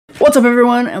What's up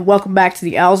everyone, and welcome back to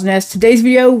the Owl's Nest. Today's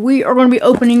video, we are going to be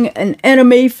opening an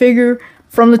anime figure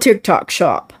from the TikTok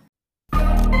shop.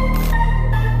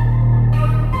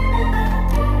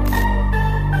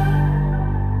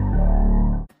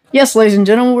 Yes, ladies and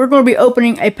gentlemen, we're going to be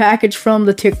opening a package from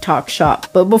the TikTok shop.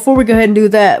 But before we go ahead and do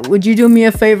that, would you do me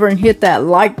a favor and hit that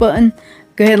like button?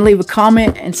 Go ahead and leave a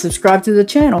comment and subscribe to the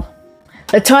channel.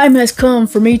 The time has come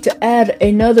for me to add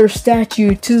another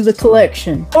statue to the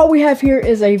collection. What we have here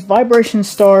is a Vibration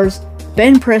Stars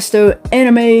Banpresto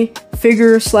anime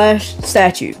figure slash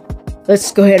statue.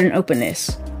 Let's go ahead and open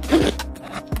this.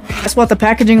 That's what the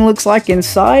packaging looks like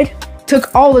inside.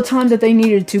 Took all the time that they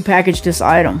needed to package this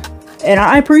item, and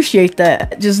I appreciate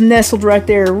that. Just nestled right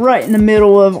there, right in the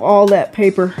middle of all that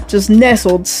paper. Just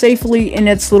nestled safely in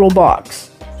its little box.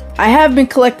 I have been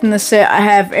collecting the set. I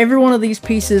have every one of these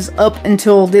pieces up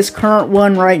until this current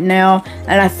one right now,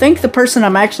 and I think the person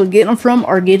I'm actually getting them from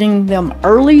are getting them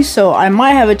early, so I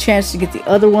might have a chance to get the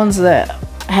other ones that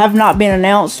have not been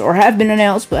announced or have been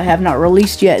announced but have not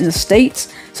released yet in the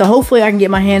States. So hopefully I can get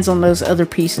my hands on those other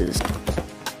pieces.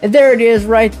 And there it is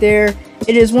right there.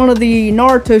 It is one of the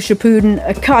Naruto Shippuden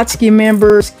Akatsuki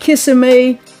members,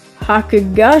 Kisame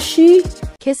Hoshigaki?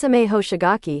 Kisame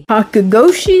Hoshigaki.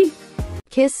 Hakagoshi?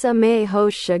 Kisame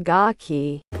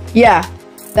Hoshigaki. Yeah,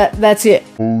 that's it.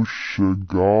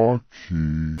 Hoshigaki.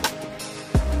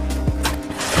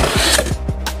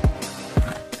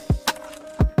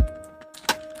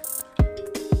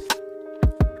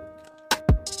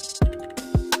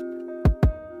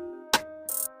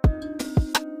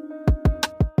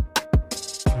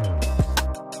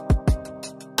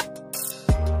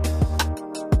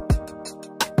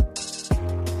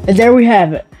 And there we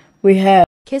have it. We have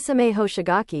Kisame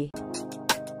Hoshigaki.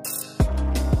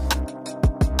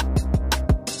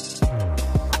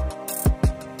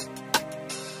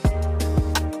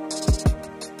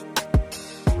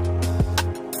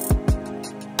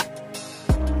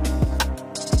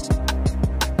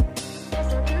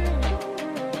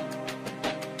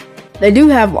 They do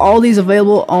have all these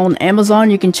available on Amazon.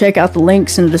 You can check out the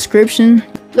links in the description.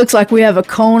 Looks like we have a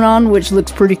Conan, which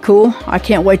looks pretty cool. I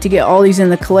can't wait to get all these in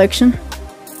the collection.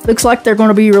 Looks like they're going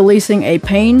to be releasing a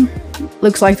Pain.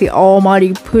 Looks like the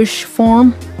Almighty Push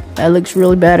form. That looks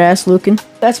really badass looking.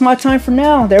 That's my time for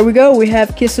now. There we go. We have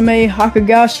Kisame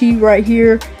Hoshigaki right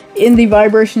here in the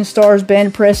Vibration Stars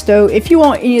Banpresto. If you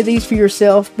want any of these for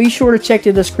yourself, be sure to check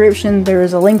the description. There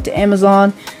is a link to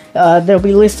Amazon. They'll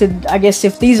be listed, I guess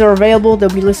if these are available, they'll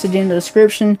be listed in the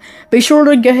description. Be sure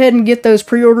to go ahead and get those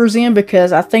pre-orders in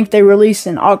because I think they release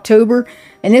in October.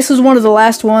 And this is one of the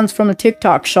last ones from the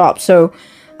TikTok shop, so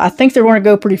I think they're going to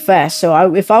go pretty fast.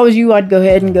 So if I was you, I'd go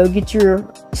ahead and go get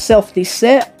yourself the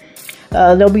set.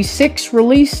 There'll be 6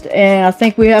 released, and I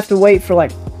think we have to wait for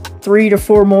like 3 to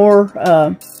 4 more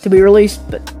to be released.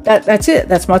 But that's it.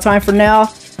 That's my time for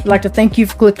now. I'd like to thank you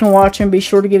for clicking and watching. Be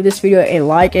sure to give this video a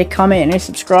like, a comment, and a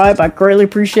subscribe. I greatly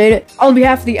appreciate it. On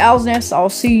behalf of the Owl's Nest, I'll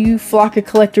see you flock of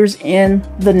collectors in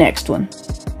the next one.